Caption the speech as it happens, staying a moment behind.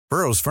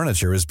Burrow's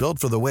furniture is built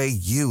for the way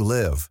you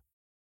live.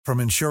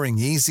 From ensuring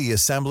easy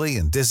assembly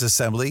and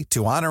disassembly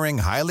to honoring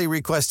highly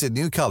requested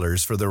new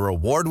colors for their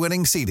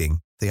award-winning seating,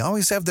 they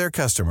always have their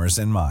customers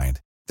in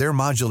mind. Their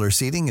modular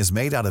seating is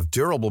made out of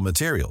durable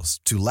materials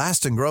to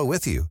last and grow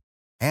with you.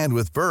 And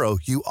with Burrow,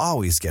 you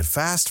always get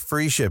fast,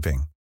 free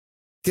shipping.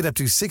 Get up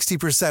to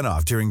 60%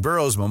 off during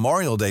Burrow's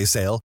Memorial Day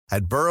sale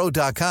at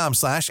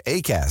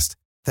burrow.com/ACAST.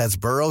 That's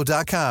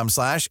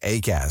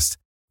burrow.com/ACAST.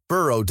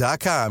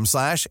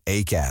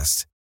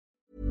 burrow.com/ACAST.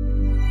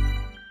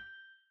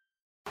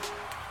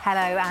 Hello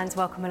and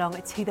welcome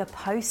along to the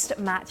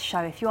post-match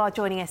show. If you are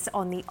joining us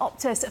on the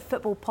Optus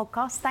Football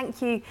Podcast,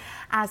 thank you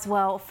as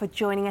well for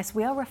joining us.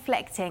 We are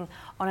reflecting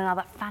on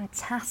another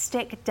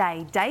fantastic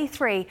day, day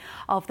 3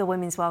 of the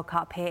Women's World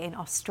Cup here in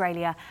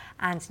Australia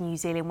and New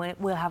Zealand.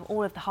 We'll have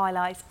all of the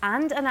highlights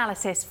and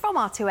analysis from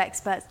our two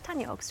experts,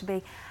 Tanya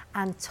Oxtoby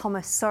and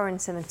Thomas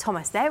Sorensen. And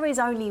Thomas, there is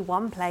only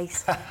one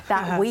place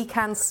that we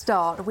can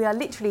start. We are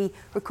literally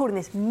recording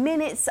this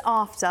minutes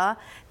after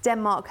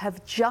Denmark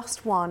have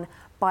just won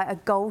by a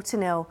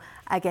 0-0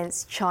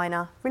 against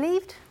China.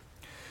 Relieved?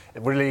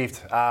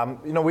 Relieved.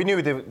 We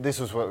knew this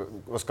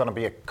was going to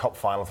be a cup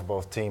final for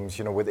both teams,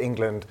 with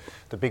England,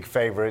 the big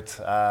favourite.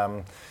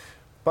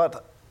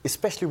 But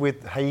especially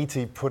with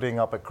Haiti putting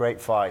up a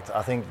great fight,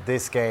 I think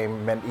this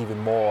game meant even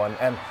more.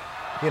 And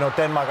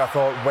Denmark, I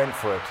thought, went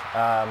for it.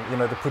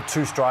 They put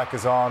 2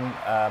 strikers on,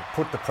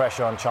 put the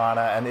pressure on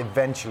China, and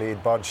eventually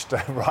it budged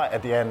right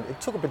at the end. It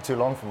took a bit too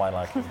long for my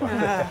liking.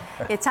 Yeah,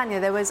 Tanya,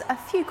 there was a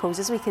few calls,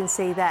 as we can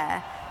see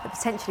there, that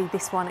potentially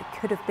this one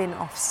could have been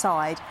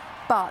offside.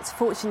 But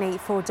fortunately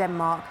for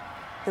Denmark,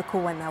 the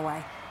call went their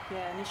way.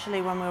 Yeah,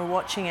 initially when we were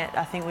watching it,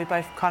 I think we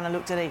both kind of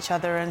looked at each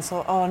other and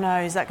thought, oh no,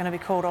 is that going to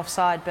be called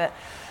offside? But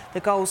the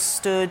goals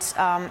stood.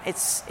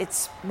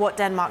 It's what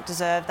Denmark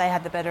deserved. They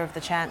had the better of the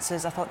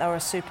chances. I thought they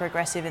were super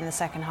aggressive in the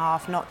second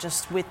half, not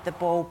just with the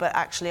ball, but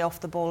actually off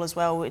the ball as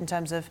well, in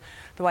terms of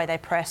the way they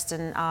pressed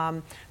and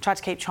tried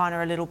to keep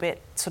China a little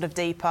bit sort of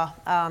deeper.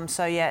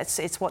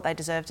 It's what they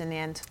deserved in the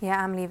end.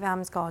 Yeah, Amelie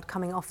Vamsgaard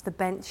coming off the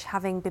bench,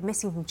 having been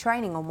missing from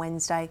training on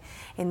Wednesday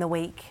in the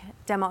week.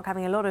 Denmark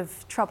having a lot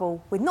of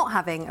trouble with not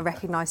having a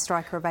recognised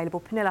striker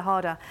available. Pernille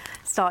Harder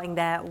starting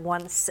there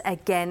once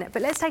again.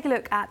 But let's take a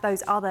look at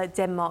those other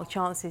Denmark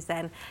chances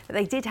then that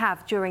they did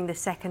have during the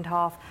second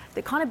half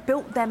that kind of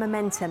built their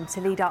momentum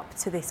to lead up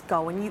to this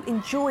goal. And you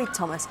enjoyed,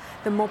 Thomas,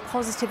 the more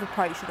positive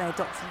approach that they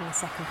adopted in the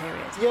second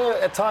period. Yeah,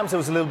 at times it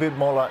was a little bit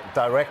more like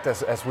direct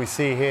as we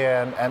see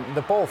here, and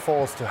the ball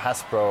falls to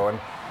Hasbro, and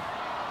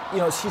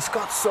she's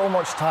got so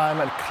much time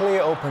and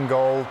clear open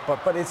goal,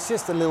 but it's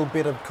just a little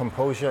bit of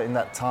composure in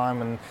that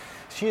time. And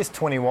she is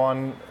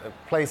 21,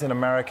 plays in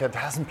America,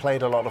 hasn't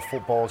played a lot of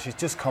football. She's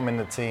just come in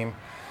the team.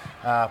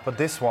 But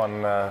this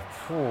one,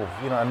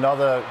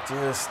 another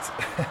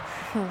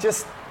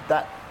just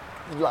that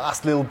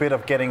last little bit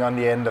of getting on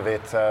the end of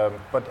it.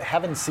 But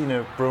having seen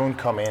a Bruin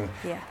come in,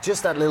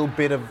 just that little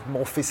bit of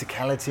more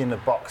physicality in the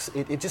box,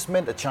 it just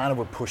meant that China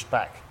were pushed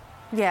back.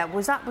 Yeah,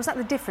 was that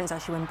the difference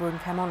actually when Bruin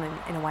came on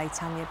in a way,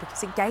 Tanya?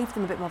 Because it gave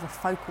them a bit more of a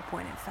focal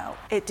point, it felt.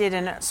 It did,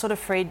 and it sort of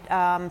freed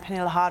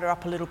Pernille Harder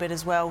up a little bit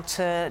as well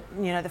to,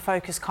 the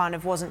focus kind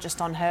of wasn't just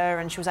on her,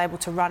 and she was able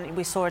to run.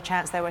 We saw a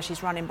chance there where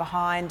she's running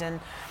behind, and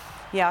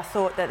yeah, I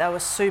thought that they were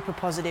super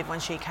positive when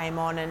she came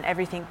on, and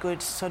everything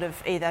good sort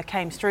of either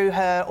came through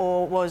her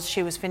or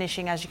she was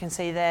finishing, as you can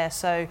see there.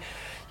 So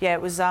yeah,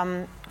 it was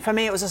for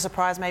me it was a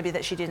surprise maybe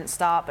that she didn't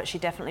start, but she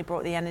definitely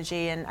brought the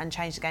energy and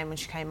changed the game when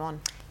she came on.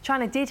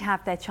 China did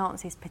have their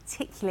chances,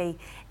 particularly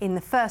in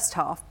the first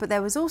half, but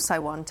there was also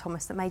one,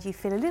 Thomas, that made you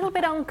feel a little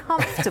bit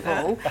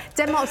uncomfortable.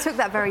 Denmark took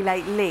that very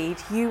late lead.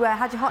 You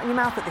had your heart in your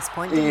mouth at this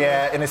point, didn't you?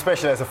 Yeah, and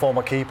especially as a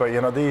former keeper,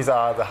 these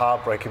are the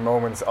heartbreaking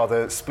moments, or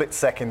the split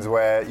seconds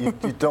where you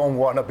don't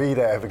want to be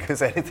there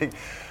because anything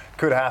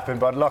could happen.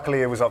 But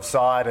luckily it was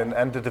offside,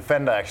 and the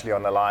defender actually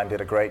on the line did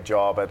a great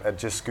job at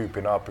just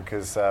scooping up,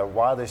 because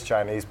why this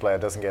Chinese player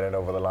doesn't get it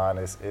over the line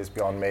is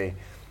beyond me.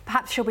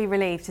 Perhaps she'll be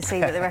relieved to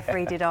see what the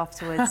referee did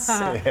afterwards.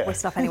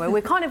 Whistle up anyway.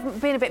 We're kind of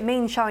being a bit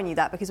mean showing you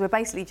that, because we're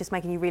basically just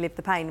making you relive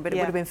the pain, but it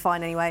would have been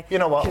fine anyway. You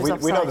know what?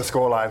 We know the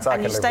scorelines.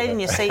 And you stayed in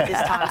your seat this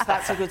time, so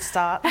that's a good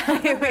start.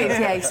 It is,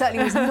 yeah. He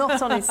certainly was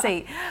not on his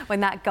seat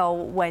when that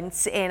goal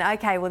went in.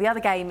 OK, well, the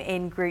other game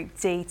in Group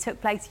D took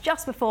place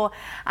just before,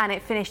 and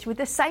it finished with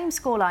the same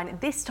scoreline,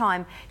 this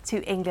time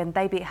to England.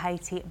 They beat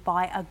Haiti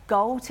by a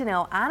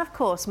 0-0. And, of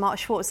course, Mark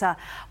Schwarzer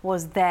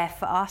was there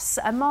for us.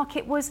 And, Mark,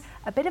 it was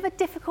a bit of a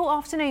difficult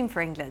afternoon for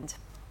England.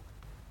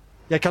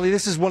 Yeah, Kelly,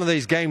 this is one of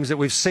these games that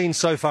we've seen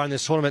so far in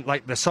this tournament,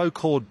 like the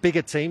so-called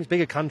bigger teams,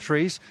 bigger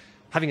countries,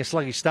 having a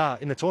sluggish start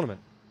in the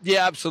tournament.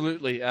 Yeah,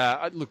 absolutely.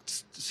 It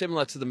looked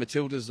similar to the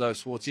Matildas, though,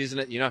 Swartz, isn't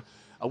it?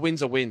 A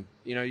win's a win.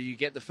 You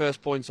get the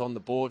first points on the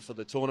board for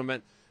the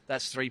tournament.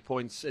 That's 3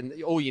 points,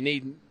 and all you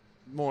need,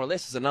 more or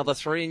less, is another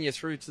 3, and you're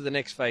through to the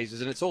next phases.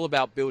 And it's all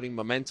about building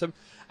momentum.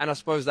 And I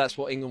suppose that's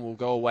what England will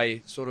go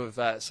away sort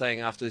of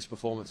saying after this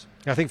performance.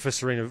 I think for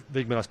Serena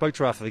Wigman, I spoke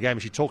to her after the game,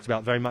 and she talked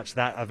about very much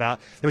that, about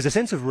there was a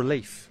sense of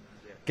relief,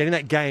 getting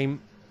that game,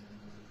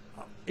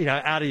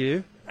 out of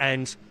you,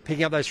 and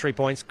picking up those 3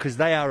 points, because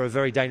they are a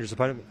very dangerous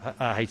opponent,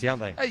 Haiti,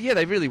 aren't they? Yeah,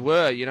 they really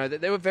were. You know,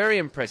 they were very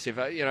impressive.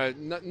 You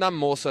know, none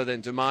more so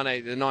than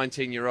Dumane, the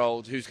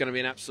 19-year-old, who's going to be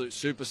an absolute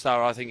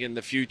superstar, I think, in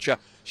the future.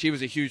 She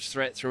was a huge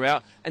threat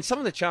throughout. And some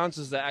of the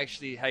chances that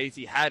actually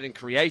Haiti had and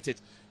created,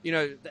 you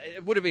know,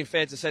 it would have been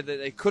fair to say that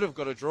they could have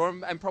got a draw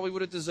and probably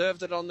would have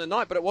deserved it on the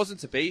night, but it wasn't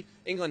to be.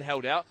 England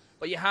held out.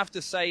 But you have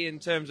to say, in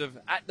terms of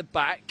at the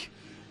back,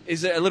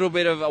 is it a little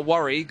bit of a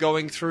worry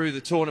going through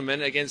the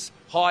tournament against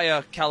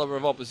higher calibre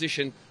of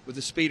opposition with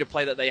the speed of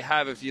play that they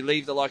have? If you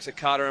leave the likes of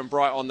Carter and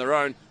Bright on their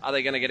own, are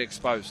they going to get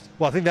exposed?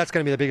 Well, I think that's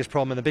going to be the biggest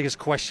problem, and the biggest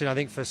question, I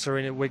think, for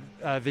Serena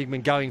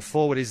Wigman going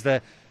forward is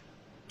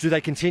do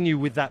they continue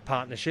with that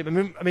partnership?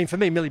 I mean, for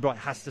me, Millie Bright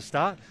has to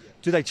start.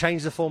 Do they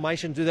change the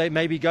formation? Do they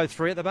maybe go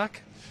 3 at the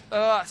back?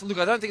 Look,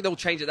 I don't think they'll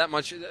change it that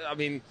much. I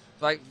mean,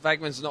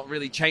 Wagman's not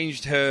really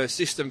changed her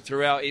system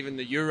throughout even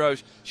the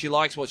Euros. She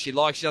likes what she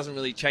likes. She doesn't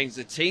really change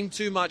the team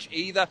too much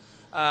either.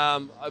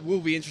 It will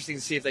be interesting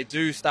to see if they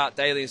do start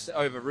Daly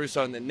over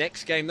Russo in the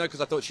next game, though,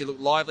 because I thought she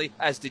looked lively,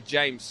 as did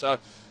James. So,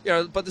 you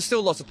know, but there's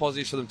still lots of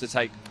positives for them to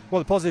take. Well,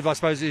 the positive, I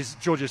suppose, is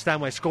Georgia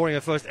Stanway scoring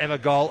her first ever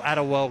goal at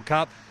a World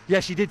Cup.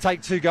 Yes, she did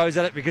take 2 goes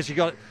at it because she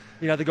got,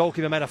 you know, the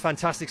goalkeeper made a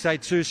fantastic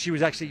save too. She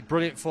was actually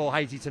brilliant for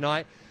Haiti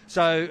tonight.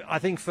 So I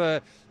think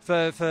for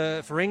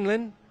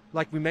England,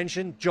 like we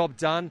mentioned, job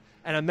done.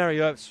 And Mary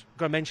Earps,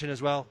 got to mention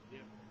as well.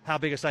 How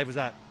big a save was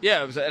that?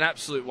 Yeah, it was an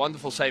absolute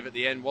wonderful save at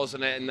the end,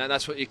 wasn't it? And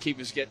that's what your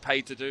keepers get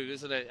paid to do,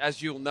 isn't it?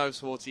 As you'll know,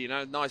 Swarty, you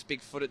know, nice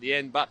big foot at the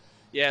end. But,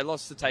 yeah,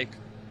 lots to take.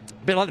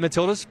 A bit like the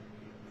Matildas.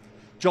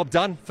 Job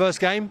done. First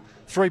game,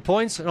 3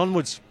 points and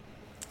onwards.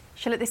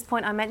 Shall at this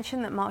point I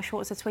mention that Mark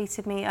Schwarzer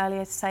tweeted me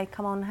earlier to say,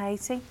 come on,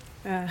 Haiti?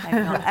 Maybe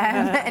not.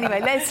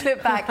 Anyway, let's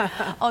look back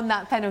on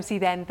that penalty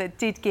then that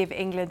did give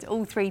England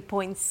all 3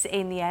 points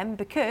in the end,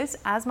 because,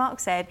 as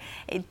Mark said,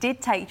 it did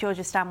take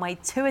Georgia Stanway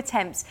 2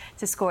 attempts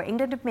to score.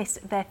 England had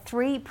missed their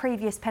 3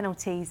 previous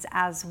penalties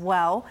as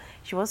well.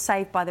 She was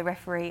saved by the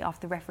referee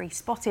after the referee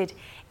spotted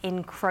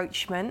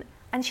encroachment,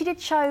 and she did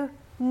show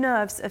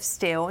nerves of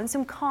steel and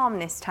some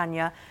calmness,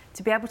 Tanya,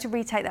 to be able to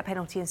retake that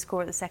penalty and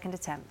score at the second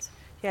attempt.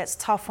 Yeah, it's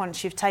tough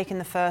once you've taken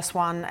the first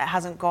one, it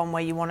hasn't gone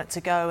where you want it to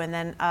go, and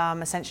then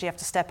essentially you have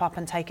to step up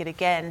and take it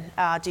again.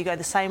 Do you go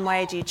the same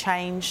way? Do you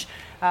change?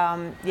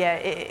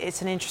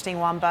 It's an interesting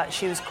one, but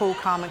she was cool,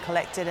 calm and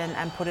collected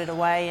and put it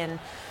away. And,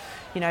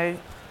 you know,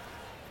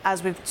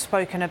 as we've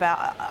spoken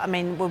about, I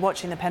mean, we're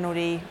watching the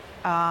penalty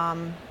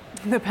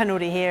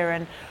here,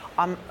 and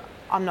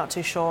I'm not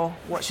too sure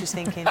what she's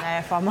thinking there,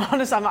 if I'm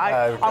honest.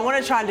 I want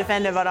to try and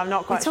defend her, but I'm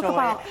not quite sure. We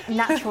talk about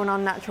natural and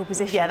unnatural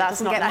position. Yeah, that's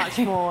not get much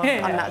more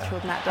unnatural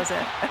than that, does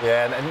it?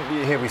 Yeah,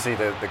 and here we see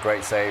the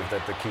great save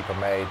that the keeper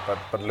made,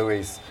 but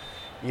Louise,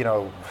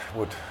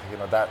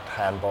 that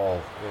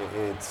handball,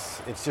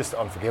 it's just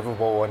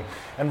unforgivable,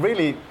 and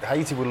really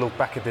Haiti will look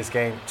back at this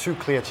game, 2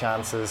 clear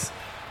chances.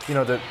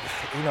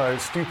 A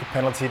stupid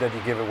penalty that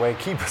you give away.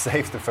 Keeper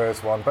saves the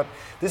first one, but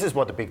this is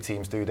what the big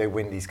teams do. They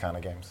win these kind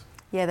of games.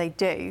 Yeah, they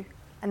do.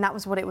 And that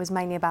was what it was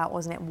mainly about,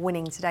 wasn't it?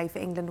 Winning today for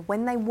England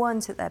when they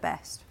weren't at their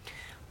best.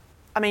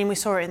 I mean, we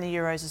saw it in the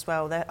Euros as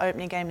well. Their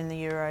opening game in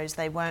the Euros,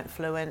 they weren't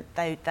fluent.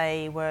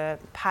 They were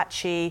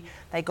patchy.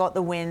 They got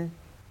the win.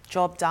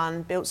 Job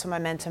done, built some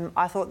momentum.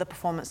 I thought the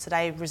performance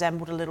today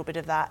resembled a little bit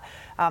of that.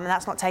 And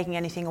that's not taking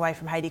anything away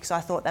from Haiti, because I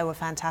thought they were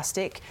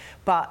fantastic.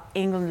 But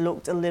England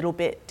looked a little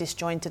bit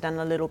disjointed and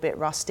a little bit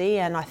rusty.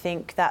 And I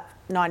think that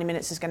 90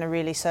 minutes is going to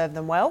really serve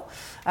them well.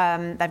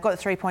 They've got the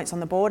 3 points on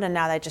the board, and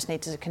now they just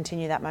need to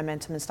continue that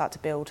momentum and start to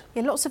build.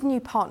 Yeah, lots of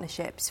new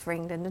partnerships for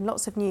England and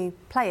lots of new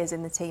players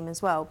in the team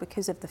as well,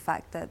 because of the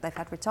fact that they've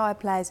had retired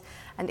players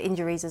and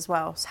injuries as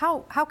well.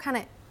 So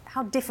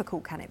how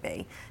difficult can it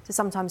be to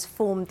sometimes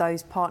form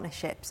those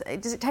partnerships?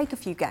 Does it take a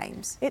few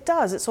games? It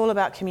does. It's all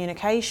about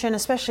communication,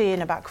 especially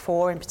in a back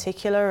 4 in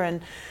particular.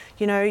 And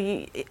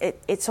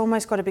it's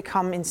almost got to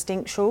become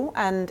instinctual,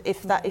 and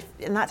if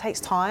that takes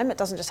time, it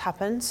doesn't just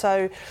happen.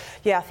 So,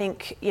 yeah, I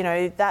think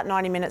that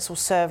 90 minutes will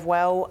serve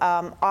well.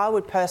 I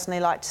would personally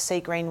like to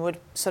see Greenwood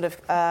sort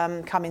of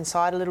come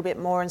inside a little bit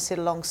more and sit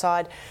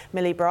alongside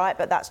Millie Bright,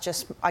 but that's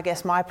just, I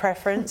guess, my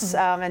preference.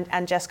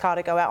 And Jess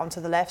Carter go out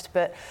onto the left.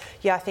 But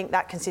yeah, I think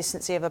that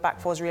consistency of a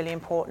back 4 is really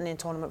important in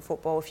tournament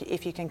football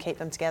if you can keep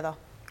them together.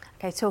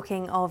 Okay,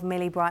 talking of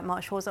Millie Bright,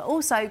 Mark Schwarzer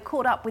also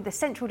caught up with the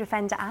central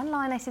defender and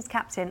Lionesses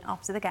captain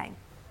after the game.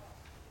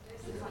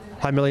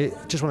 Hi Millie,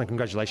 just want to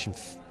congratulate you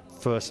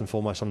first and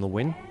foremost on the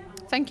win.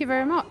 Thank you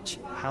very much.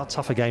 How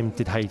tough a game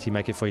did Haiti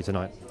make it for you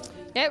tonight?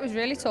 Yeah, it was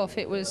really tough.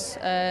 It was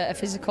a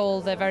physical,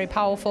 they're very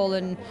powerful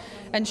and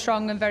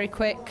strong and very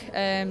quick.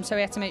 So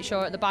we had to make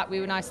sure at the back we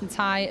were nice and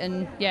tight,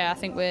 and yeah, I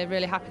think we're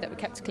really happy that we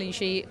kept a clean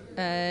sheet.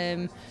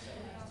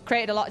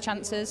 Created a lot of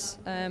chances,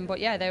 but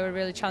yeah, they were a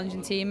really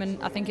challenging team,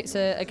 and I think it's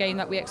a game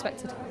that we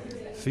expected.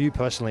 For you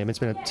personally, I mean, it's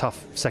been a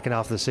tough second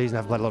half of the season.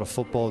 I've played a lot of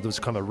football. There was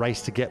kind of a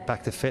race to get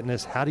back to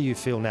fitness. How do you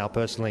feel now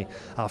personally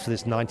after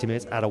this 90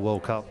 minutes at a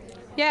World Cup?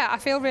 Yeah, I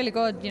feel really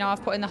good.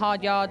 I've put in the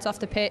hard yards off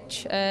the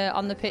pitch,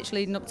 on the pitch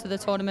leading up to the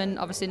tournament.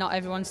 Obviously not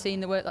everyone's seen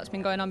the work that's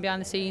been going on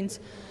behind the scenes.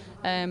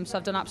 So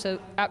I've done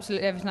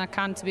absolutely everything I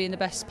can to be in the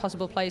best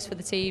possible place for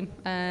the team.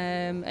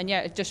 And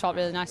yeah, it just felt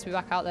really nice to be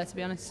back out there, to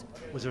be honest.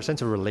 Was there a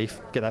sense of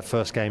relief, get that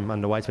first game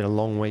underway? It's been a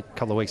long week,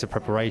 couple of weeks of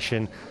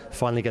preparation,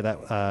 finally get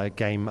that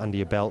game under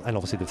your belt, and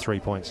obviously the 3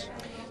 points.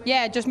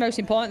 Yeah, just most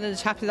importantly,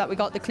 just happy that we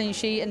got the clean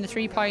sheet and the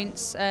 3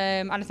 points.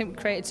 And I think we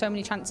created so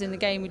many chances in the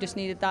game, we just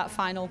needed that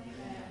final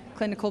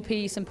clinical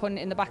piece and putting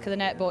it in the back of the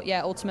net. But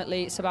yeah,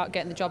 ultimately it's about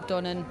getting the job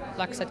done and,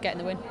 like I said, getting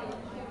the win.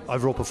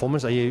 Overall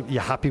performance, are you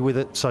happy with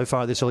it so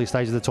far at this early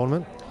stage of the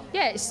tournament?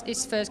 Yeah, it's the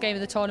first game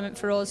of the tournament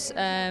for us,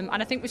 and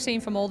I think we've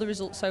seen from all the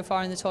results so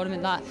far in the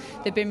tournament that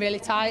they've been really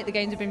tight, the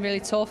games have been really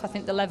tough. I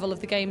think the level of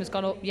the game has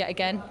gone up yet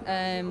again,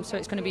 so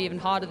it's going to be even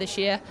harder this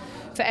year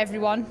for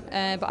everyone,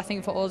 but I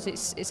think for us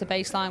it's a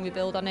baseline, we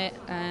build on it,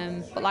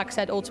 but like I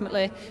said,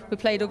 ultimately we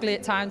played ugly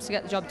at times to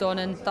get the job done,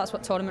 and that's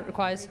what tournament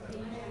requires.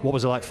 What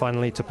was it like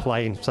finally to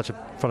play in front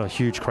of a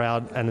huge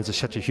crowd, and there's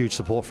such a huge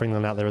support for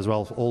England out there as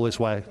well, all this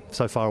way,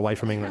 so far away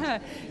from England?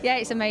 Yeah,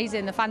 it's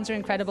amazing. The fans are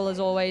incredible as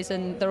always,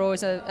 and they're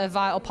always a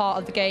vital part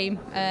of the game.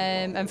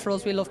 And for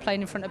us, we love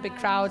playing in front of big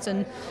crowds,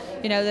 and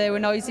you know they were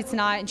noisy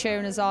tonight and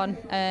cheering us on.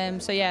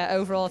 So yeah,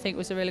 overall, I think it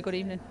was a really good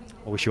evening.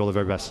 I wish you all the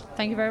very best.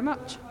 Thank you very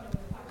much.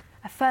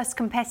 A first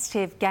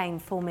competitive game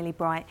for Millie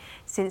Bright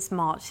since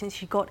March, since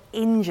she got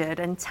injured.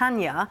 And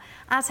Tanya,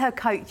 as her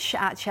coach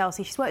at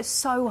Chelsea, she's worked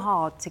so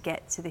hard to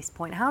get to this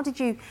point. How did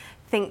you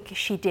think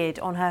she did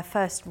on her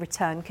first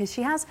return? Because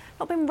she has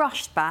not been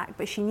rushed back,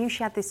 but she knew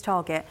she had this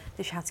target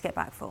that she had to get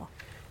back for.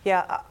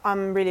 Yeah,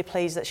 I'm really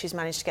pleased that she's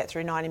managed to get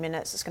through 90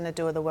 minutes. It's going to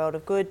do her the world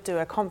of good, do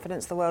her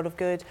confidence the world of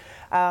good.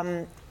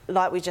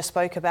 Like we just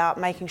spoke about,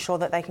 making sure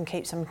that they can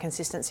keep some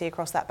consistency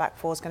across that back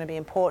four is going to be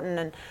important.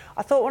 And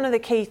I thought one of the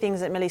key things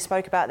that Millie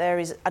spoke about there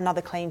is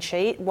another clean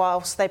sheet.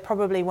 Whilst they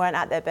probably weren't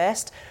at their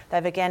best,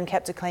 they've again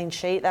kept a clean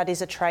sheet. That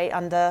is a trait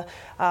under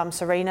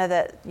Serena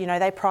that, you know,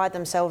 they pride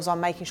themselves on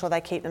making sure they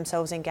keep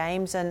themselves in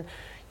games. And,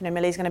 you know,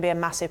 Millie's going to be a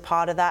massive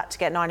part of that to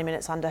get 90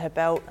 minutes under her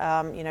belt.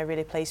 You know,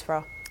 really pleased for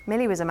her.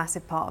 Millie was a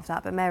massive part of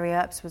that, but Mary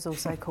Earps was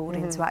also called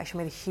into action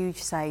with a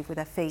huge save with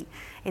her feet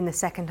in the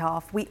second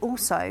half. We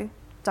also,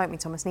 don't we,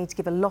 Thomas, need to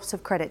give a lot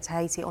of credit to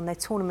Haiti on their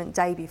tournament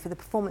debut for the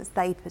performance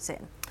they put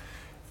in.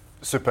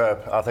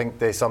 Superb. I think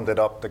they summed it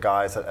up, the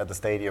guys at the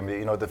stadium.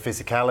 You know, the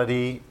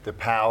physicality, the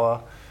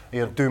power.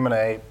 You know,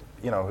 Dumoulin,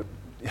 you know,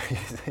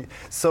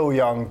 so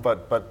young,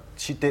 but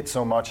she did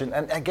so much.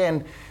 And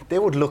again, they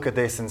would look at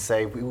this and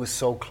say, we were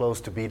so close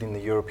to beating the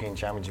European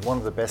Championship, one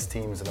of the best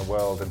teams in the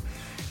world. And,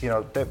 you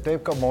know,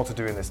 they've got more to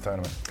do in this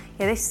tournament.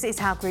 Yeah, this is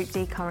how Group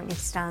D currently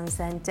stands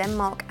then.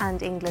 Denmark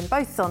and England,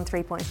 both on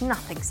 3 points,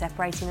 nothing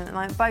separating them at the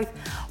moment. Both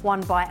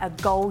won by a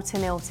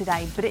 0-0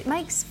 today. But it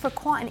makes for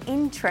quite an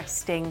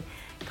interesting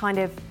kind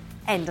of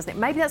end, doesn't it?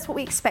 Maybe that's what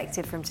we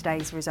expected from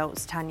today's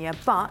results, Tanya.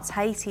 But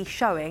Haiti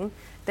showing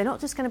they're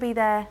not just going to be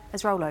there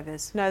as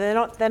rollovers. No, they're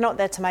not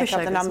there to make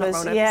up the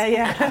numbers.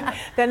 Yeah.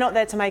 They're not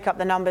there to make up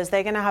the numbers.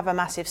 They're going to have a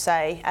massive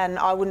say, and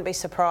I wouldn't be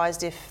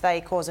surprised if they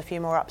cause a few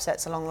more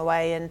upsets along the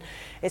way. And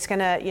it's going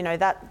to, you know,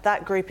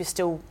 that group is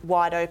still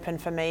wide open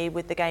for me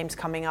with the games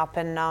coming up.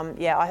 And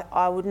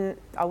I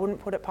wouldn't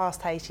put it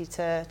past Haiti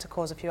to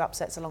cause a few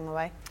upsets along the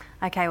way.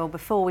 OK, well,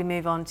 before we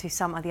move on to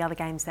some of the other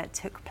games that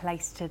took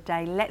place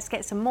today, let's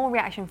get some more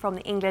reaction from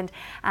the England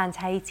and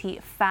Haiti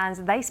fans.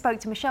 They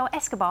spoke to Michelle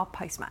Escobar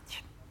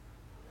post-match.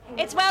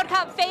 It's World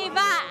Cup fever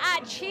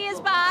at Cheers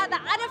Bar, the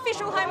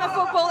unofficial home of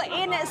football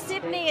in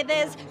Sydney.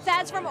 There's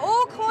fans from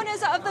all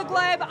corners of the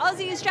globe,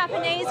 Aussies,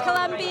 Japanese,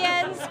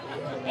 Colombians,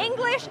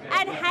 English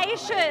and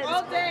Haitians.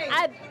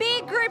 A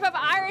big group of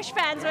Irish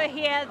fans were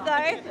here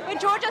though. When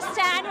Georgia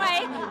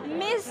Stanway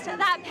missed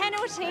that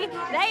penalty,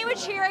 they were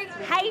cheering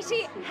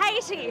Haiti,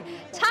 Haiti.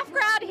 Tough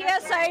crowd here,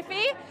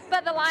 Sophie,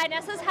 but the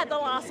Lionesses had the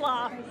last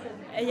laugh.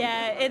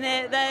 Yeah, in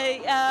it,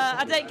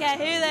 I don't care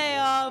who they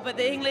are, but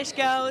the English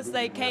girls,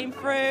 they came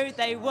through,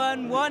 they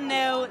won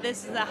 1-0.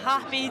 This is a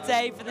happy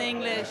day for the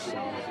English.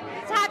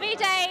 It's a happy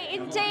day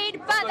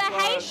indeed, but the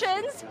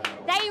Haitians,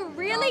 they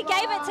really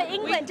gave it to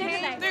England,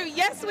 didn't they?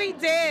 Yes, we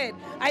did.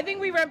 I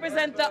think we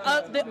represent the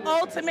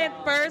ultimate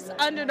first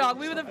underdog.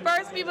 We were the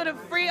first people to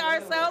free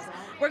ourselves.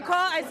 We're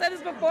called, I said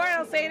this before and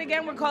I'll say it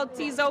again, we're called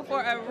Tizo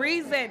for a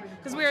reason.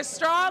 Because we are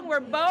strong, we're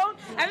bone,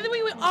 and I think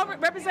we all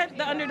represent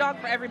the underdog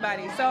for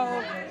everybody.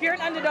 So if you're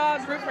an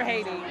underdog, root for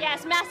Haiti.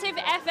 Yes, massive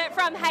effort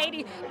from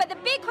Haiti. But the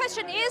big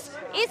question is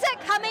it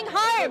coming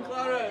home?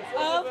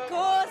 Of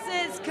course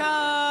it's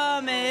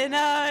coming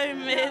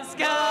home, it's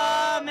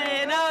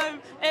coming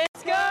home,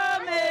 it's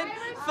coming,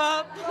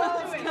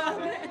 football's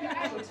coming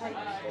home.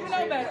 You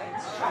know better.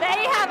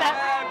 There you have it.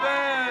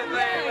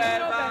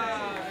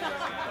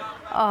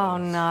 Oh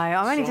no,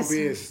 I'm only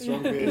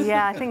Strong beers.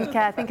 Yeah, I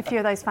think a few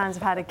of those fans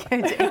have had a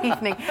good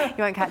evening.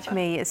 You won't catch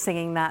me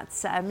singing that.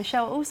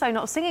 Michelle also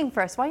not singing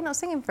for us. Why are you not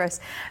singing for us,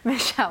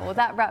 Michelle? Well,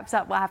 that wraps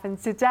up what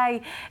happened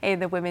today in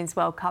the Women's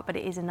World Cup, but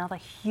it is another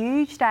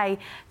huge day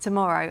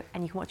tomorrow,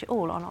 and you can watch it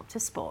all on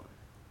Optus Sport.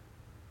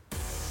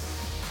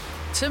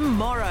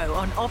 Tomorrow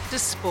on Optus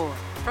Sport,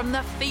 from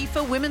the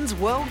FIFA Women's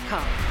World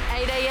Cup,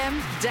 8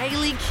 a.m.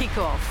 daily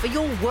kickoff for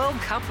your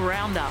World Cup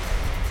roundup.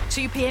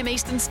 2 p.m.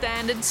 Eastern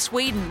Standard,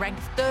 Sweden,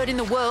 ranked 3rd in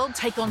the world,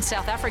 take on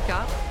South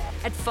Africa.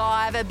 At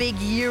 5, a big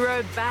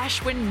Euro bash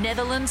when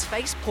Netherlands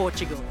face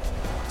Portugal.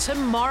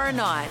 Tomorrow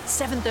night,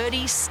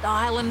 7:30,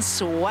 style and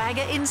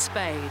swagger in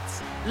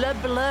spades. Le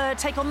Bleu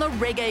take on the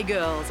Reggae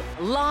Girls,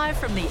 live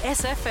from the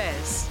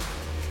SFS.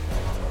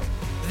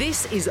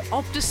 This is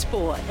Optus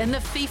Sport and the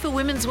FIFA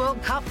Women's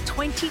World Cup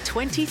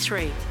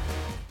 2023.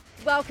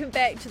 Welcome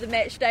back to the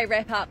matchday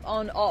wrap-up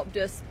on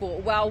Optus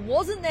Sport. Well,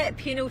 wasn't that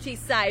penalty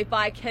save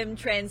by Kim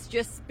Trans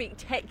just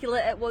spectacular?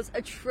 It was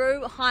a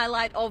true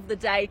highlight of the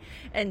day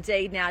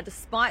indeed. Now,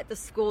 despite the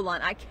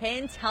scoreline, I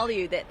can tell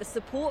you that the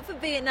support for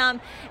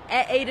Vietnam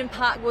at Eden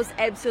Park was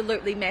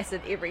absolutely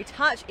massive. Every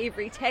touch,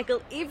 every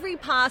tackle, every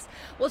pass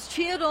was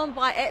cheered on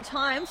by, at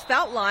times,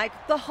 felt like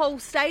the whole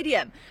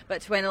stadium.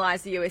 But to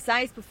analyse the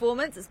USA's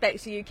performance, it's back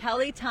to you,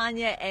 Kelly,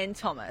 Tanya and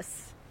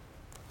Thomas.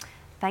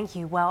 Thank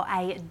you. Well,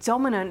 a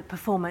dominant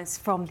performance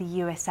from the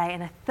USA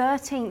and a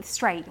 13th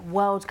straight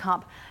World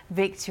Cup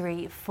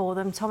victory for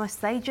them. Thomas,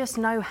 they just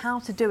know how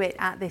to do it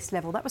at this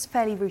level. That was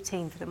fairly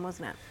routine for them,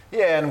 wasn't it?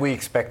 Yeah, and we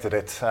expected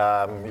it.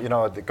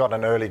 They got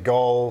an early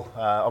goal,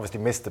 obviously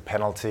missed the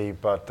penalty,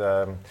 but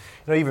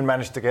even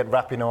managed to get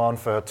Rapinoe on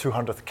for her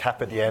 200th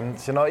cap at the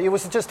end. It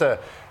was just a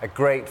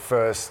great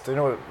first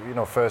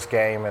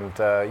game,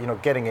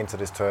 and getting into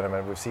this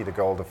tournament, we see the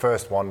goal, the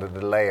first one,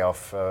 the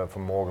layoff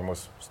from Morgan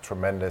was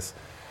tremendous.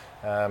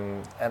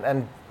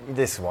 And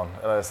this one,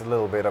 it's a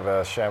little bit of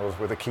a shambles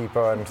with the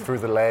keeper and through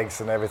the legs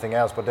and everything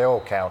else, but they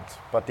all count.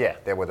 But yeah,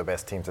 they were the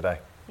best team today.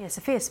 Yeah,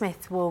 Sophia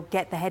Smith will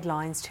get the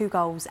headlines, 2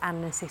 goals and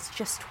an assist,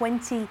 just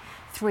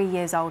 23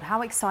 years old.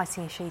 How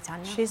exciting is she,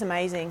 Tanya? She's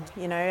amazing,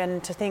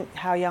 and to think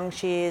how young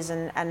she is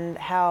and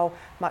how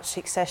much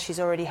success she's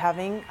already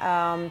having.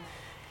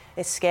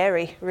 It's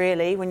scary,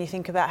 really, when you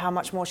think about how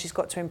much more she's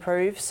got to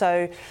improve.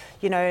 So,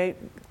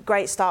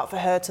 great start for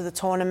her to the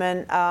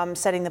tournament,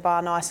 setting the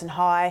bar nice and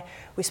high.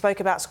 We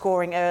spoke about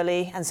scoring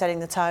early and setting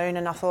the tone,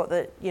 and I thought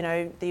that,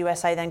 the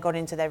USA then got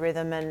into their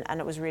rhythm and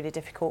it was really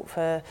difficult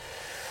for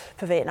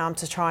Vietnam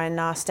to try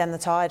and stem the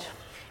tide.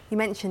 You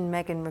mentioned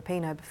Megan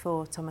Rapinoe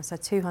before, Thomas, her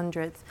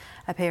 200th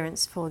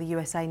appearance for the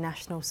USA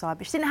national side,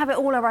 but she didn't have it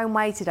all her own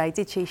way today,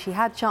 did she? She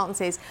had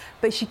chances,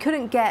 but she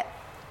couldn't get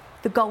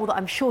the goal that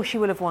I'm sure she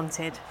would have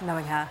wanted,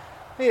 knowing her.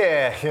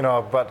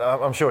 Yeah, but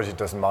I'm sure she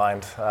doesn't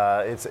mind.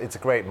 It's a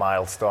great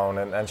milestone,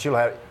 and she'll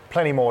have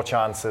plenty more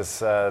chances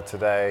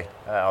today,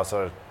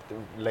 also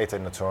later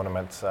in the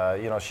tournament.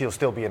 She'll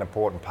still be an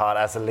important part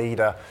as a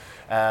leader,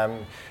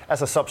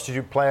 as a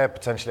substitute player,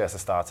 potentially as a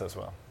starter as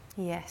well.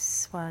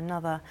 Yes, well,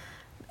 another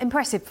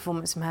impressive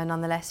performance from her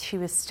nonetheless. She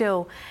was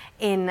still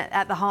in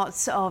at the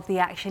heart of the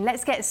action.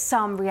 Let's get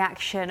some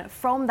reaction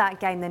from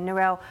that game then.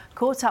 Narelle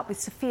caught up with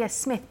Sophia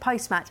Smith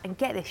post-match, and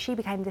get this, she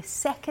became the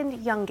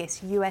 2nd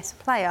youngest US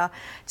player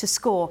to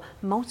score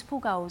multiple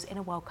goals in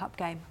a World Cup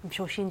game. I'm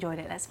sure she enjoyed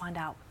it. Let's find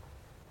out.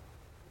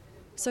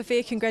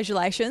 Sophia,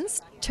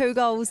 congratulations. 2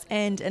 goals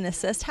and an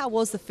assist. How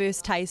was the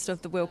first taste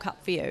of the World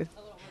Cup for you?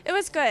 It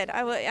was good.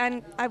 I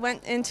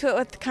went into it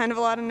with kind of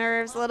a lot of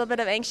nerves, a little bit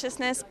of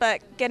anxiousness,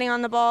 but getting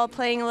on the ball,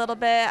 playing a little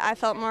bit, I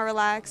felt more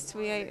relaxed.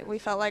 We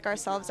felt like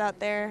ourselves out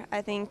there.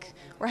 I think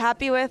we're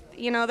happy with,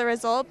 the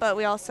result, but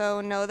we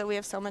also know that we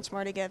have so much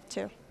more to give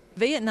too.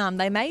 Vietnam,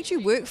 they made you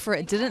work for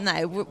it, didn't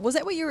they? Was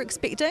that what you were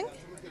expecting?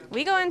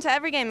 We go into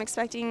every game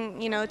expecting,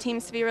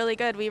 teams to be really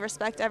good. We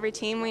respect every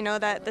team. We know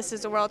that this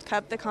is a World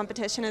Cup. The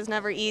competition is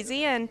never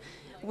easy, and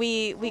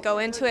we go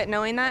into it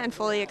knowing that and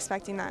fully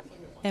expecting that.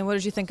 And what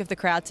did you think of the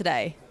crowd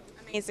today?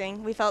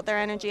 Amazing. We felt their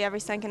energy every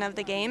second of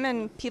the game,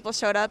 and people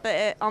showed up.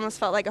 It almost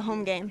felt like a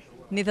home game.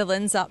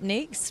 Netherlands up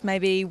next.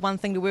 Maybe one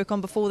thing to work on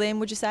before then,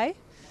 would you say?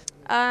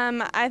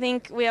 I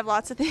think we have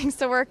lots of things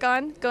to work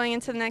on going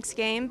into the next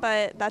game,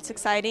 but that's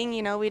exciting.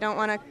 We don't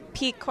want to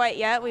peak quite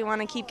yet. We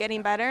want to keep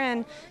getting better,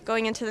 and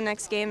going into the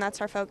next game,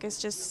 that's our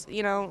focus. Just,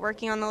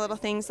 working on the little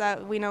things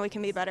that we know we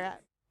can be better at.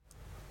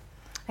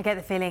 I get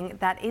the feeling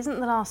that isn't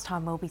the last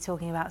time we'll be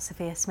talking about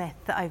Sophia Smith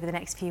over the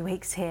next few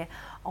weeks here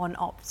on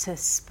Optus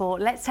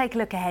Sport. Let's take a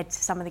look ahead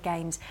to some of the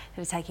games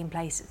that are taking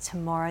place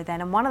tomorrow then.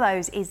 And one of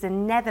those is the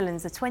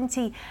Netherlands, the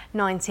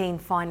 2019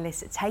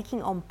 finalists,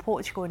 taking on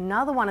Portugal,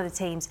 another one of the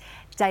teams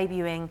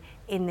debuting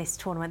in this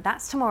tournament.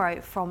 That's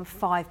tomorrow from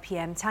 5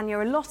 p.m. Tanya,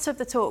 a lot of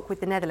the talk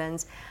with the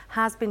Netherlands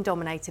has been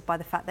dominated by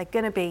the fact they're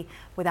going to be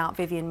without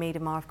Vivianne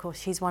Miedema. Of course,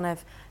 she's one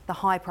of the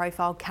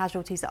high-profile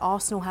casualties that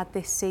Arsenal had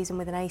this season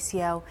with an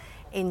ACL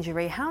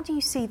injury. How do you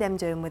see them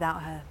doing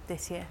without her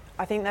this year?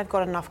 I think they've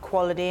got enough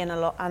quality and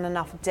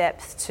enough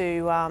depth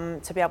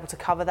to be able to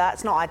cover that.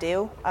 It's not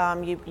ideal.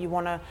 You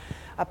want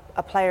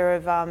a player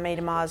of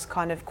Miedema's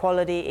kind of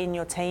quality in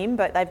your team,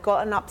 but they've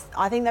got enough.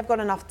 I think they've got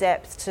enough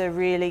depth to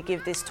really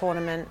give this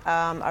tournament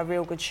a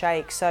real good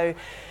shake. So,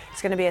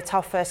 it's going to be a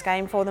tough first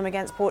game for them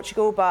against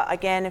Portugal, but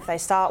again, if they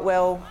start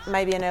well,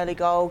 maybe an early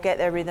goal, get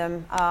their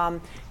rhythm,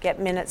 get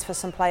minutes for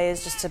some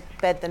players just to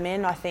bed them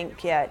in, I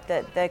think, that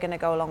they're going to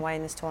go a long way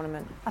in this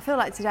tournament. I feel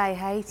like today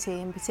Haiti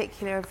in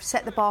particular have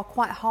set the bar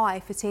quite high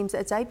for teams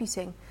that are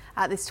debuting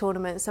at this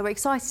tournament, so we're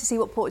excited to see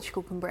what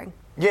Portugal can bring.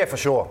 Yeah, for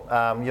sure.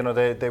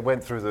 They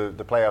went through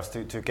the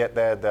playoffs to get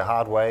there the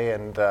hard way,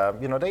 and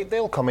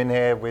they'll come in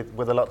here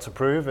with a lot to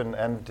prove.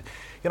 And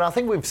I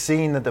think we've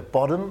seen that the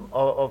bottom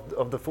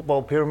of the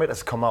football pyramid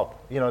has come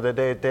up.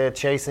 They're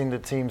chasing the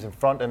teams in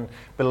front, and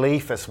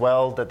belief as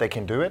well that they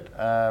can do it.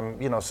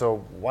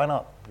 So why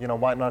not?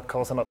 Why not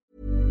call some up?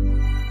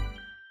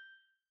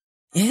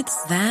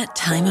 It's that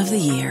time of the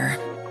year.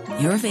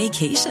 Your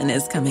vacation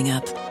is coming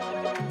up.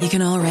 You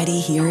can already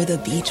hear the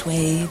beach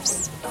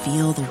waves,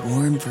 feel the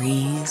warm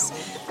breeze,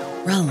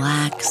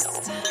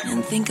 relax,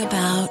 and think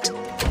about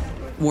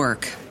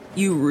work.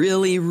 You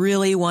really,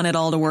 really want it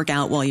all to work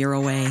out while you're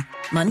away.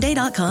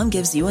 Monday.com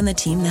gives you and the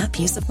team that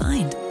peace of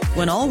mind.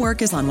 When all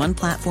work is on one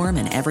platform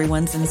and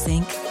everyone's in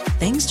sync,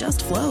 things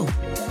just flow.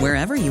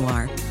 Wherever you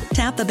are,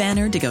 tap the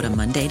banner to go to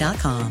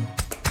Monday.com.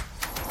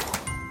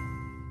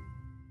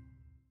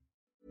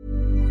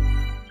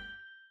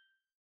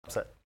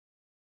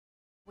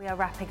 We are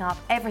wrapping up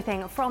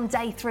everything from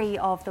day 3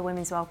 of the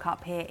Women's World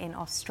Cup here in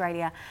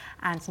Australia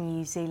and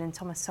New Zealand.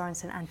 Thomas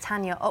Sorensen and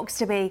Tanya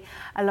Oxtoby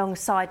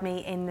alongside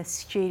me in the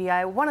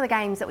studio. One of the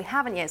games that we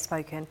haven't yet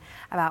spoken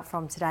about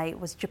from today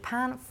was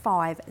Japan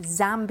 5,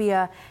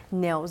 Zambia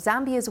 0.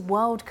 Zambia's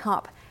World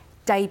Cup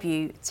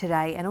debut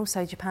today, and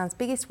also Japan's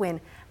biggest win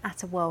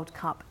at a World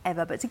Cup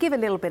ever. But to give a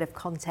little bit of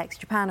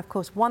context, Japan of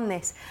course won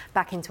this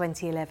back in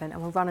 2011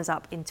 and were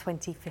runners-up in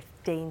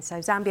 2015. So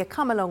Zambia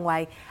come a long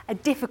way. A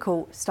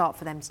difficult start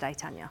for them today,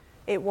 Tanya.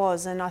 It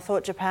was, and I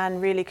thought Japan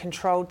really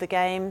controlled the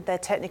game. Their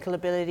technical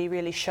ability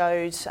really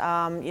showed,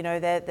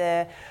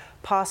 their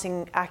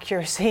passing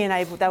accuracy,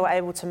 and they were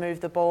able to move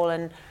the ball,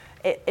 and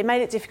it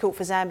made it difficult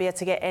for Zambia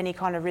to get any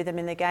kind of rhythm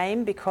in the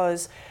game,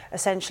 because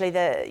essentially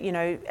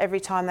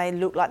every time they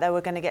looked like they were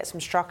going to get some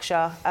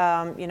structure,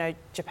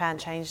 Japan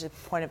changed the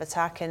point of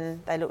attack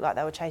and they looked like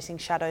they were chasing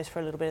shadows for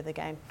a little bit of the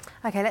game.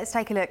 Okay, let's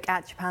take a look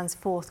at Japan's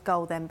 4th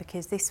goal then,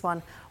 because this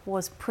one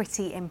was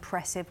pretty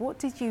impressive. What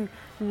did you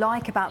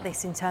like about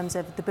this in terms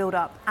of the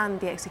build-up and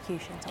the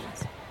execution,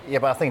 Thomas? Yeah,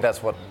 but I think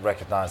that's what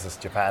recognises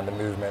Japan, the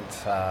movement,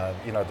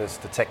 there's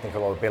the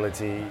technical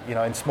ability,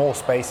 in small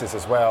spaces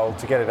as well,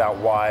 to get it out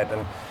wide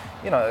and,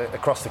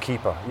 across the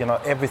keeper.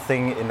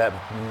 Everything in that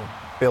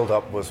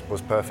build-up was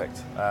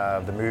perfect.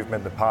 The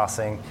movement, the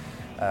passing,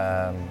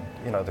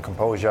 the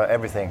composure,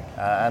 everything.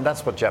 And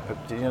that's what Japan,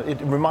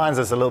 it reminds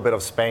us a little bit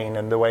of Spain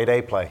and the way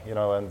they play,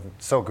 and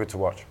so good to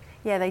watch.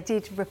 Yeah, they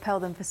did repel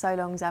them for so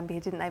long,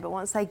 Zambia, didn't they? But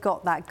once they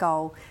got that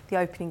goal, the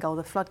opening goal,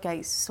 the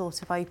floodgates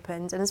sort of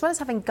opened. And as well as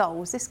having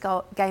goals, this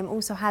game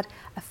also had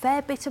a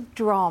fair bit of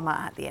drama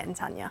at the end,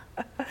 Tanya.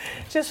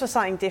 Just for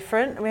something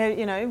different.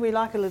 We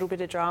like a little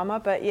bit of drama.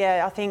 But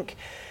yeah, I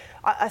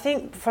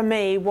think for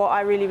me, what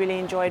I really, really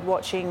enjoyed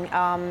watching,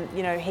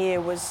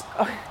 here was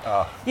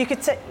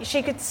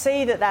she could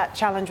see that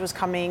challenge was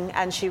coming,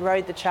 and she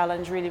rode the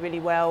challenge really,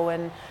 really well.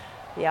 And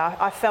yeah,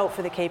 I felt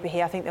for the keeper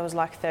here. I think there was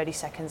like 30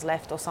 seconds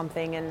left or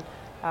something, and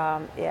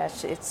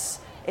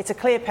it's a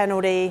clear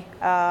penalty.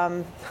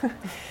 Do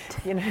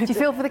you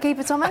feel for the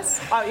keeper,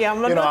 Thomas? Yeah,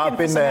 I'm looking I've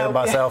been there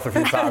myself a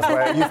few times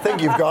where you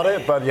think you've got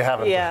it, but you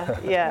haven't.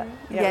 Yeah.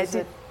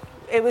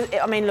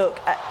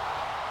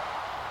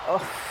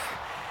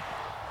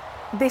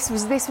 This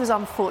was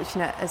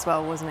unfortunate as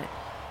well, wasn't it?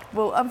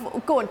 Well,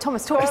 go on,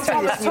 Thomas, talk us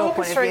through this from your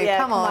point of view.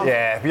 Come on.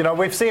 Yeah,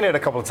 we've seen it a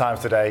couple of times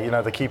today,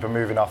 the keeper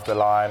moving off the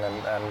line,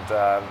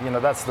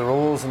 and that's the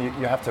rules, and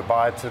you have to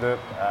abide to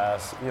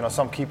it.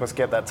 Some keepers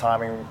get that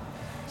timing.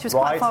 She was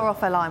quite far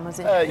off her line, was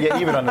it? Yeah,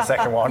 even on the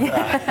second one.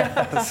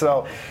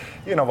 So,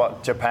 you know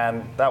what,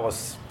 Japan, that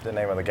was the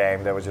name of the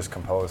game. They were just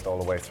composed all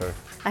the way through.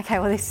 Okay,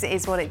 well, this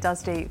is what it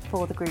does do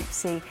for the Group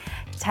C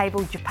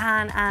table.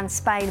 Japan and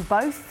Spain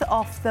both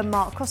off the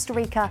mark. Costa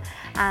Rica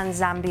and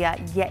Zambia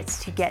yet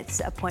to get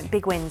a point.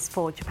 Big wins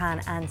for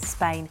Japan and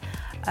Spain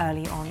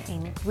early on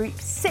in Group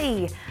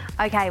C.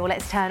 Okay, well,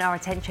 let's turn our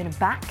attention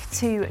back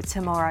to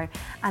tomorrow,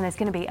 and there's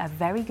going to be a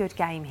very good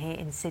game here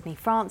in Sydney.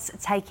 France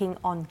taking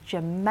on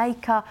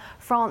Jamaica.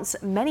 France,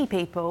 many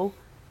people,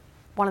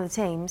 one of the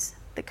teams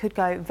that could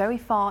go very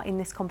far in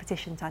this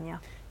competition,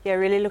 Tanya. Yeah,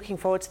 really looking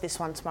forward to this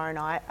one tomorrow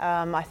night.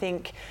 I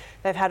think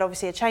they've had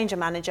obviously a change of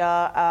manager.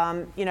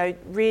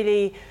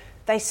 Really,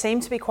 they seem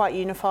to be quite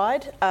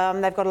unified.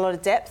 They've got a lot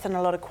of depth and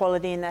a lot of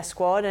quality in their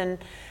squad, and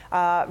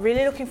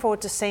really looking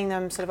forward to seeing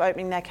them sort of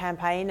opening their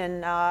campaign.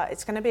 And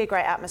it's going to be a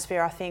great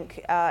atmosphere, I think,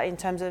 in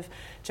terms of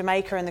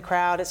Jamaica and the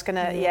crowd. It's going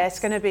to, it's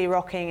going to be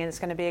rocking, and it's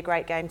going to be a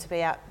great game to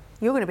be at.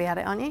 You're going to be at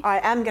it, aren't you? I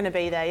am going to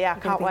be there, yeah. I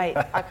can't wait.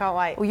 I can't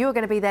wait. Well, you're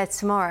going to be there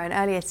tomorrow, and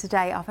earlier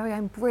today, our very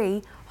own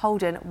Bree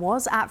Holden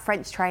was at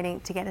French training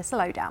to get us a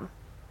lowdown.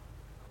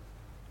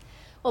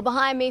 Well,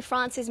 behind me,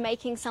 France is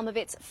making some of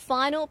its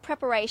final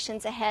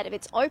preparations ahead of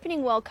its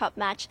opening World Cup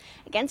match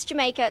against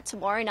Jamaica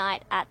tomorrow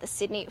night at the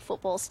Sydney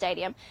Football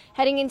Stadium.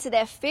 Heading into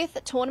their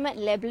 5th tournament,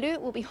 Les Bleus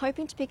will be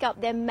hoping to pick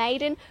up their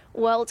maiden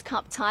World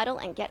Cup title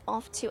and get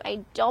off to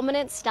a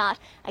dominant start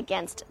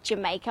against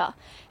Jamaica.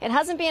 It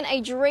hasn't been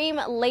a dream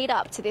lead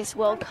up to this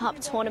World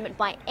Cup tournament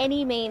by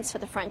any means for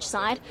the French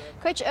side.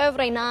 Coach Hervé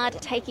Renard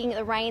taking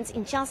the reins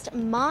in just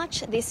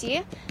March this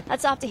year.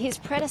 That's after his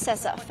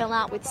predecessor fell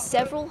out with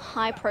several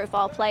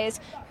high-profile players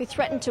who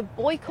threatened to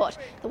boycott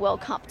the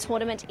World Cup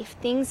tournament if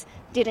things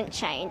didn't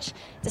change.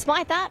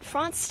 Despite that,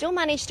 France still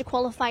managed to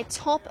qualify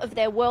top of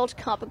their World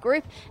Cup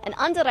group, and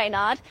under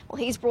Renard,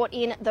 well, he's brought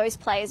in those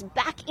players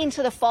back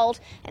into the fold,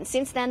 and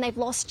since then they've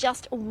lost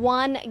just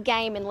one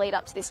game in lead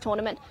up to this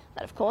tournament.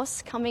 That, of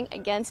course, coming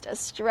against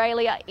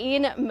Australia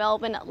in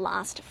Melbourne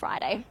last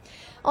Friday.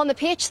 On the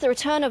pitch, the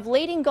return of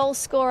leading goal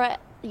scorer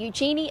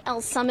Eugenie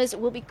El-Summers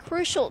will be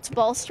crucial to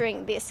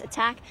bolstering this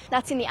attack.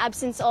 That's in the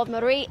absence of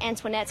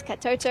Marie-Antoinette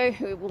Katoto,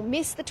 who will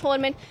miss the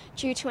tournament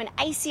due to an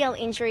ACL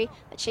injury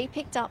that she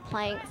picked up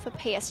playing for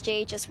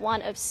PSG, just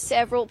one of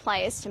several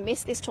players to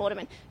miss this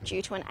tournament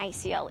due to an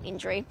ACL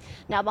injury.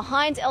 Now,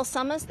 behind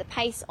El-Summers, the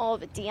pace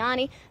of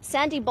Diani,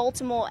 Sandy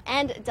Baltimore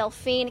and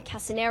Delphine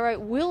Casanero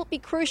will be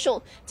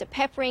crucial to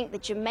peppering the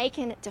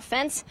Jamaican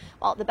defence.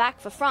 While at the back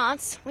for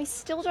France, we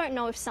still don't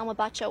know if Salma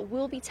Butcher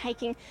will be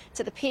taking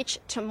to the pitch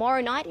tomorrow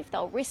night, if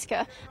they'll risk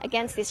her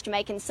against this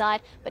Jamaican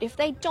side, but if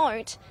they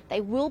don't,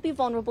 they will be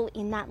vulnerable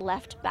in that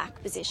left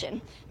back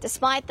position.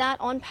 Despite that,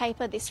 on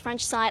paper, this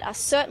French side are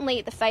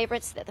certainly the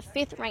favourites. They're the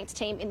 5th ranked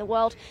team in the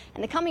world,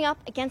 and they're coming up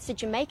against a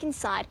Jamaican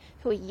side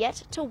who are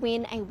yet to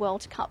win a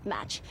World Cup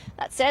match.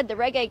 That said, the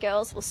Reggae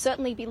Girls will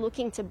certainly be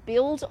looking to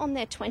build on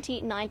their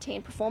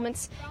 2019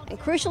 performance, and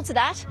crucial to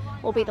that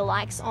will be the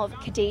likes of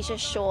Khadija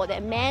Shaw,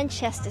 their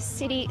Manchester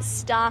City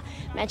star,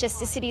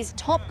 Manchester City's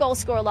top goal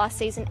scorer last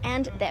season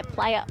and their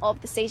player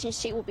of the season.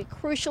 She will be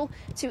crucial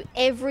to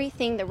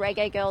everything the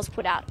Reggae Girls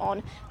put out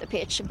on the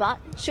pitch. But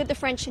should the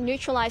French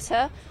neutralise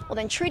her, well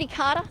then Trudy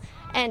Carter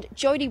and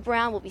Jodie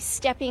Brown will be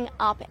stepping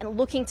up and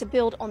looking to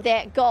build on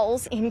their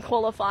goals in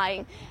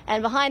qualifying.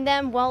 And behind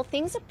them, well,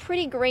 things are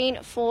pretty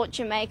green for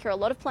Jamaica. A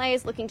lot of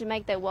players looking to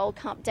make their World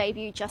Cup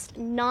debut, just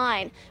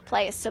 9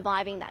 players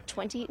surviving that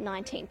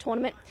 2019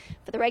 tournament.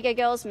 For the Reggae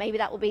Girls, maybe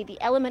that will be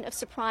the element of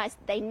surprise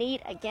they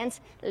need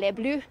against Les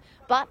Bleus.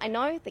 But I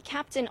know the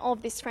captain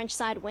of this French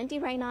side, Wendy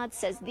Renard,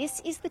 says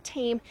this is the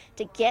team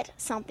to get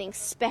something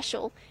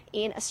special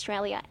in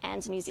Australia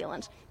and New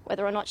Zealand.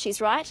 Whether or not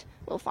she's right,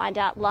 we'll find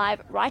out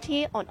live right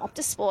here on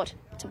Optus Sport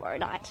tomorrow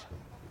night.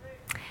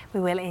 We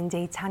will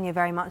indeed. Tanya,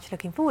 very much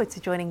looking forward to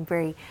joining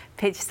Brie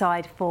pitch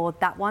side for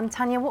that one.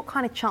 Tanya, what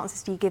kind of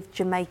chances do you give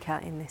Jamaica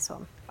in this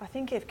one? I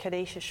think if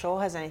Khadija Shaw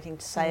has anything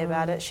to say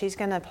about it, she's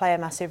going to play a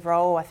massive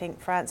role. I think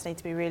France need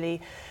to be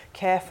really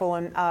careful,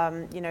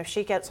 and if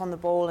she gets on the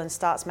ball and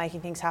starts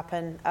making things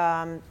happen,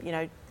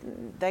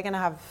 they're going to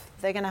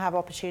have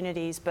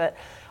opportunities. But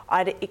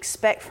I'd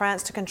expect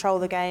France to control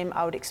the game.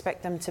 I would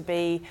expect them to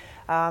be,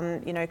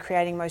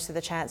 creating most of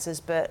the chances.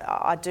 But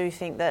I do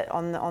think that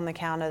on the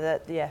counter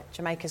that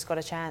Jamaica's got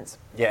a chance.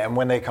 Yeah, and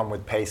when they come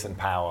with pace and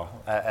power,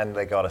 and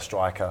they got a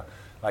striker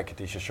like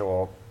Khadija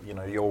Shaw,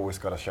 you always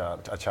got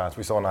a chance.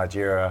 We saw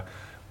Nigeria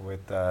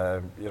with,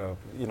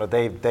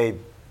 they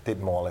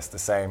did more or less the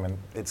same, and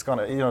it's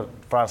gonna,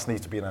 France needs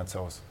to be on their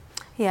toes.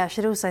 Yeah, I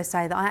should also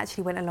say that I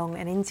actually went along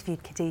and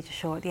interviewed Khadija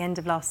Shaw at the end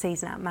of last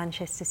season at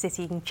Manchester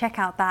City. You can check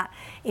out that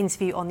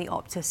interview on the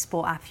Optus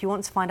Sport app if you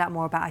want to find out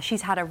more about her.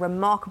 She's had a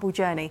remarkable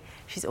journey.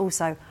 She's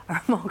also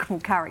a remarkable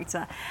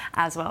character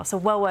as well. So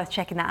well worth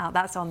checking that out.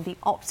 That's on the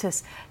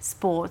Optus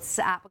Sports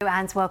app.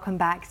 And welcome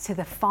back to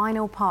the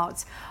final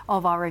part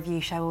of our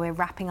review show, where we're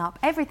wrapping up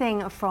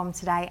everything from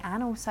today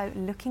and also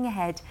looking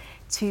ahead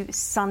to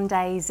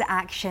Sunday's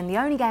action. The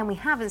only game we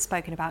haven't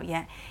spoken about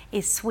yet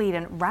is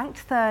Sweden,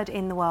 ranked 3rd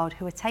in the world,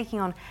 who are taking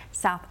on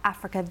South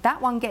Africa.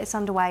 That one gets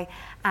underway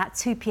at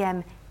 2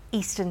 p.m.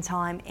 Eastern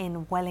Time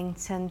in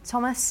Wellington.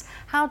 Thomas,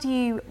 how do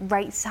you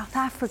rate South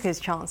Africa's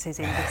chances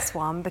in this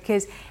one?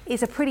 Because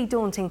it's a pretty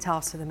daunting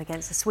task for them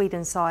against the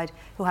Sweden side,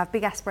 who have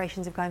big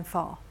aspirations of going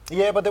far.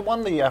 Yeah, but they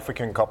won the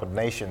African Cup of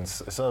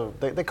Nations, so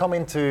they come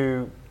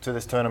into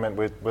this tournament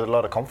with a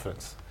lot of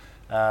confidence.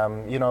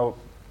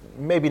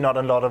 Maybe not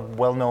a lot of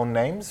well-known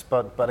names,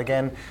 but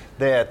again,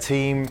 they're a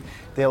team.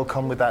 They'll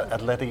come with that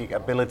athletic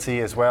ability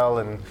as well,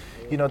 and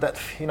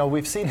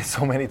we've seen it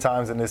so many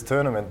times in this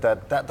tournament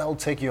that'll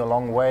take you a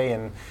long way,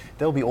 and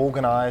they'll be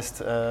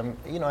organised,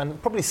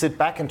 and probably sit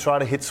back and try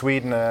to hit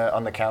Sweden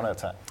on the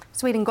counter-attack.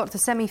 Sweden got to the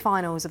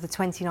semi-finals of the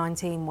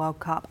 2019 World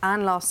Cup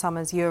and last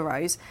summer's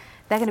Euros.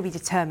 They're going to be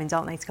determined,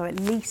 aren't they, to go at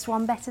least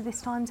one better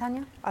this time,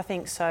 Tanya? I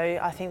think so.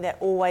 I think they're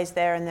always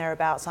there and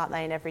thereabouts, aren't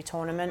they, in every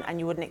tournament, and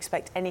you wouldn't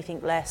expect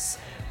anything less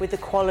with the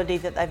quality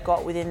that they've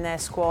got within their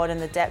squad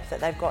and the depth that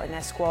they've got in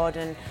their squad.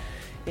 And,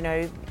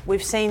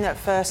 we've seen that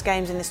first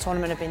games in this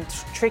tournament have been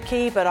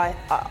tricky, but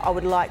I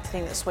would like to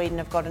think that Sweden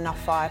have got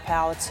enough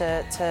firepower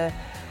to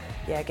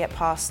get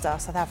past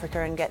South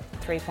Africa and get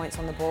 3 points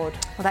on the board.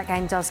 Well, that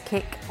game does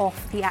kick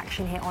off the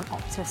action here on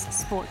Optus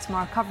Sport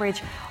tomorrow.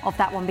 Coverage of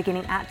that one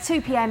beginning at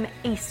 2 p.m.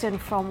 Eastern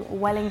from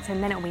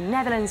Wellington. Then it'll be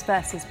Netherlands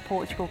versus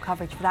Portugal.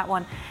 Coverage for that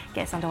one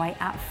gets underway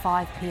at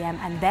 5 p.m.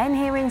 And then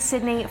here in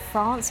Sydney,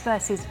 France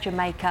versus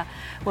Jamaica.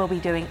 We'll be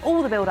doing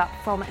all the build-up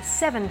from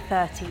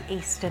 7:30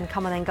 Eastern.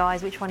 Come on then,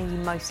 guys. Which one are you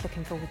most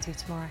looking forward to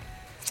tomorrow?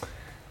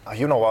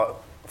 You know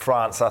what?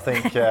 France, I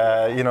think,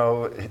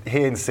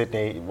 here in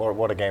Sydney,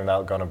 what a game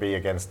that's going to be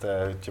against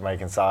the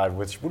Jamaican side,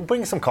 which will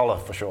bring some colour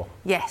for sure.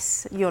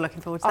 Yes, you're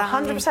looking forward to that.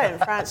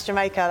 100%. France,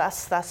 Jamaica,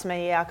 that's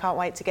me. Yeah, I can't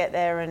wait to get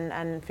there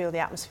and feel the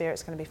atmosphere.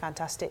 It's going to be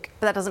fantastic.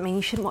 But that doesn't mean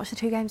you shouldn't watch the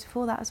 2 games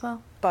before that as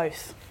well?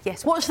 Both.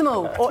 Yes, watch them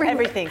all. Or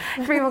everything.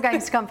 3 more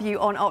games to come for you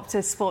on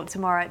Optus Sport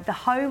tomorrow. The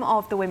home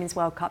of the Women's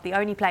World Cup, the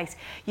only place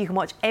you can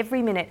watch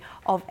every minute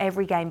of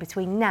every game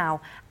between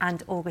now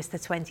and August the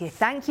 20th.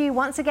 Thank you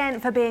once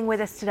again for being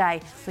with us today.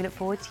 We look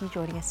forward to you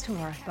joining us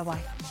tomorrow. Bye-bye.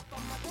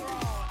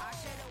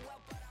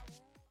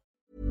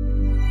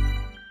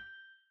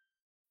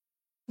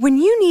 When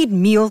you need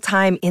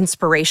mealtime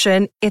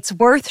inspiration, it's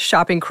worth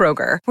shopping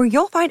Kroger, where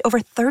you'll find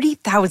over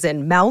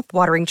 30,000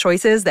 mouth-watering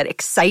choices that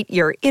excite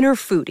your inner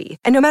foodie.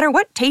 And no matter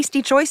what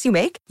tasty choice you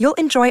make, you'll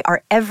enjoy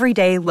our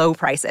everyday low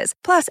prices,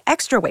 plus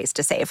extra ways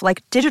to save,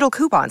 like digital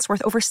coupons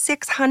worth over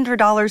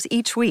 $600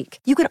 each week.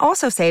 You can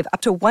also save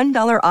up to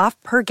 $1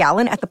 off per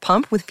gallon at the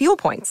pump with fuel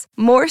points.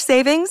 More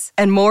savings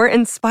and more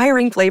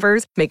inspiring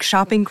flavors make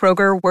shopping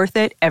Kroger worth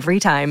it every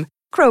time.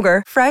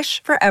 Kroger,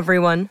 fresh for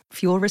everyone.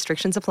 Fuel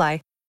restrictions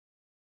apply.